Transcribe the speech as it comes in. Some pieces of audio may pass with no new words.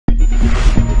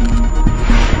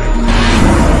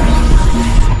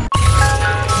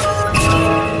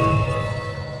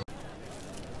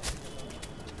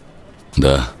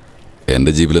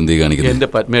എന്റെ ജീപ്പിൽ എന്തീ കാണിക്കുന്നത്? എന്റെ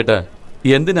പത്മേട്ട,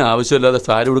 എന്തിനാ ആവശ്യമില്ലാതെ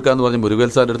സാരി ഉടുക്കാന്ന് പറഞ്ഞ് മുരുകൽ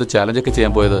സാറിന്റെ അടുത്ത് ചാലഞ്ചൊക്കെ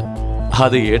ചെയ്യാൻ പോയത്?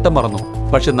 അത് ഏട്ടൻ മറന്നു,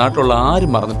 പക്ഷെ നാട്ടിലുള്ള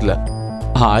ആരും മറന്നിട്ടില്ല.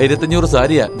 1500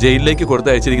 സാരിയാ ജയിലിലേക്ക്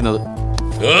കൊടുത്ത് അയച്ചിരിക്കുന്നത്.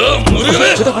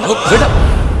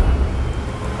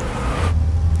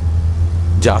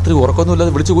 രാത്രി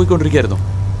ഉറക്കമൊന്നുമില്ലാതെ വിളിച്ചു പോയിക്കൊണ്ടിരിക്കുകയായിരുന്നു.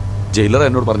 ജയിലർ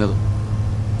എന്നോട് പറഞ്ഞത്.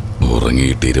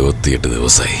 ഉറങ്ങിയിട്ട് 28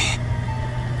 ദിവസമായി.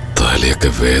 തലയൊക്കെ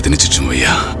വേദനിച്ചിട്ടും വയ്യ.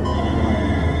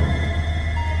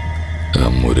 ആ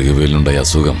മുരുകവേലുണ്ടായ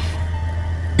അസുഖം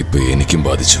ഇപ്പൊ എനിക്കും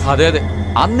ബാധിച്ചു. അതെ അതെ,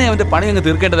 അന്നേ അവന്റെ പണി അങ്ങ്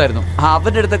തീർക്കേണ്ടതായിരുന്നു.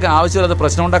 അവന്റെ അടുത്തൊക്കെ ആവശ്യമില്ലാത്ത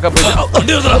പ്രശ്നം ഉണ്ടാക്കാൻ പോയി.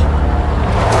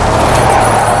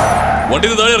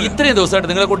 ഇത്രയും ദിവസമായിട്ട്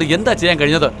നിങ്ങളെ കൊണ്ട് എന്താ ചെയ്യാൻ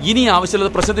കഴിഞ്ഞത്? ഇനി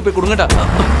ആവശ്യമില്ലാത്ത പ്രശ്നത്തിൽ പോയി കുടുങ്ങണ്ട.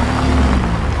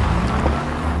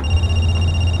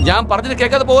 ഞാൻ പറഞ്ഞത്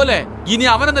കേൾക്കാതെ പോലെ. ഇനി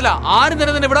അവനെന്നല്ല ആരും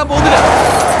തന്നെ വിടാൻ പോകുന്നില്ല.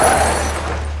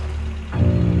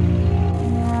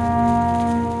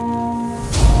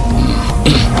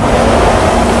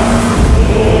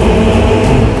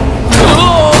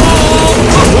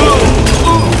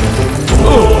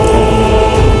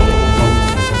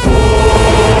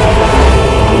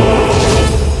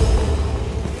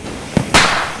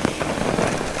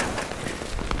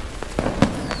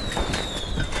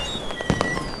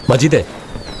 മജീദേ,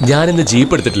 ഞാനിന്ന്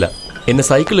ജീപ്പ് എടുത്തിട്ടില്ല. എന്നെ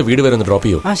സൈക്കിളിൽ വീട് വരെ ഒന്ന് ഡ്രോപ്പ്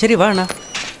ചെയ്യൂ. ആ ശരി, വാണ.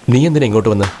 നീ എന്തിനാ ഇങ്ങോട്ട്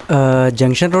വന്ന്?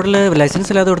 ജംഗ്ഷൻ റോഡിൽ ലൈസൻസ്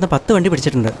ഇല്ലാതെ ഇവിടുന്ന് 10 വണ്ടി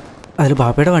പിടിച്ചിട്ടുണ്ട്. അതിൽ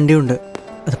ബാപ്പയുടെ വണ്ടിയുണ്ട്.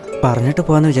 അത് പറഞ്ഞിട്ട്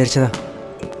പോവാന്ന് വിചാരിച്ചതാ.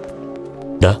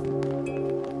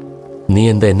 നീ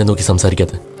എന്താ എന്നെ നോക്കി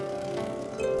സംസാരിക്കാത്ത?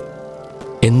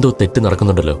 എന്തോ തെറ്റ്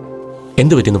നടക്കുന്നുണ്ടല്ലോ.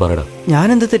 എന്ത് പറ്റിയെന്ന് പറയടാ. ഞാൻ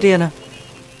എന്ത് തെറ്റ് ചെയ്യാനാ?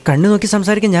 കണ്ണു നോക്കി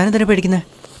സംസാരിക്കാൻ ഞാൻ എന്തിനാ പേടിക്കുന്നേ?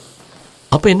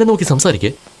 അപ്പൊ എന്നെ നോക്കി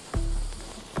സംസാരിക്കേ.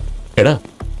 എടാ,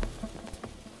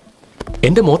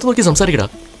 എന്റെ മുഖത്ത് നോക്കി സംസാരിക്കടാ.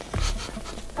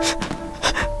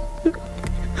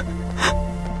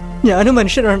 ഞാനും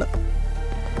മനുഷ്യനാണ്.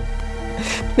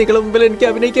 നിങ്ങളെ മുമ്പിൽ എനിക്ക്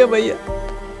അഭിനയിക്കാൻ വയ്യ.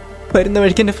 വരുന്ന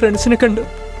വഴിക്ക് എന്റെ ഫ്രണ്ട്സിനെ കണ്ടു.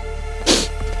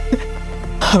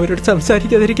 അവരോട്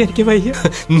സംസാരിക്കാതിരിക്കാൻ എനിക്ക് വയ്യ.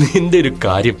 നിന്റെ ഒരു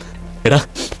കാര്യം. എടാ,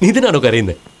 നീ ഇതിനാണോ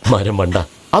കരയുന്നത്? മരം വണ്ട.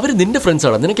 അവര് നിന്റെ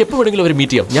ഫ്രണ്ട്സാണ്. നിനക്ക് എപ്പോ വേണമെങ്കിലും അവരെ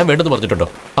മീറ്റ് ചെയ്യാം. ഞാൻ വേണ്ടെന്ന് പറഞ്ഞിട്ടുണ്ടോ?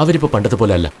 അവരിപ്പോ പണ്ടത്തെ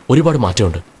പോലെ അല്ല. ഒരുപാട്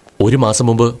മാറ്റമുണ്ട്. 1 മാസം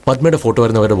മുമ്പ് പത്മയുടെ ഫോട്ടോ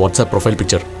ആയിരുന്നു അവരുടെ വാട്സാപ്പ് പ്രൊഫൈൽ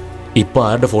പിക്ചർ. ഇപ്പൊ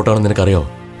ആരുടെ ഫോട്ടോ ആണെന്ന് നിനക്കറിയോ?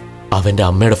 അവന്റെ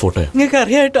അമ്മയുടെ ഫോട്ടോ. നിങ്ങൾക്ക്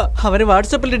അറിയാട്ടോ, അവര്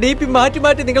വാട്സാപ്പിൽ DP മാറ്റി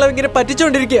മാറ്റി നിങ്ങളെ ഇങ്ങനെ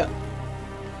പറ്റിച്ചോണ്ടിരിക്കുക.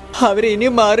 അവര്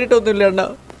ഇനിയും മാറിയിട്ടൊന്നുമില്ല അണ്ണാ.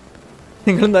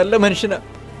 നിങ്ങൾ നല്ല മനുഷ്യനാ.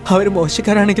 അവര്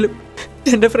മോശക്കാരാണെങ്കിലും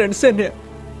എന്റെ ഫ്രണ്ട്സ് തന്നെയാ.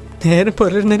 നേരം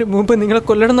പുലരുന്നതിന് മുമ്പ് നിങ്ങളെ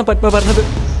കൊല്ലണമെന്ന പത്മ പറഞ്ഞത്.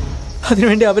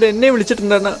 അതിനുവേണ്ടി അവരെന്നെ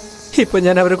വിളിച്ചിട്ടുണ്ടെന്നാ. ഇപ്പൊ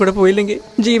ഞാൻ അവരെ കൂടെ പോയില്ലെങ്കിൽ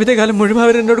ജീവിതകാലം മുഴുവൻ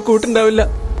അവരെന്നോട് കൂട്ടുണ്ടാവില്ല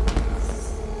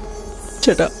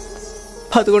ചേട്ടാ.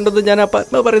 അതുകൊണ്ടൊന്നും ഞാൻ ആ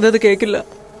പത്മ പറയുന്നത് കേൾക്കില്ല.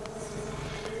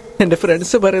 എന്റെ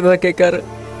ഫ്രണ്ട്സ് പറയുന്നതാ കേൾക്കാറ്.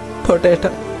 പോട്ടേട്ടാ,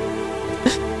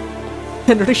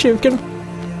 എന്നോട് ക്ഷമിക്കണം.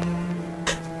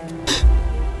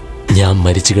 ഞാൻ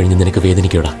മരിച്ചു കഴിഞ്ഞ് നിനക്ക്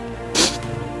വേദനിക്കൂടാ.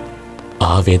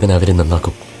 ആ വേദന അവരെ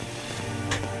നന്നാക്കും.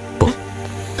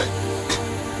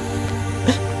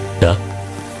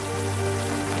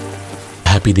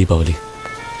 ഹാപ്പി ദീപാവലി.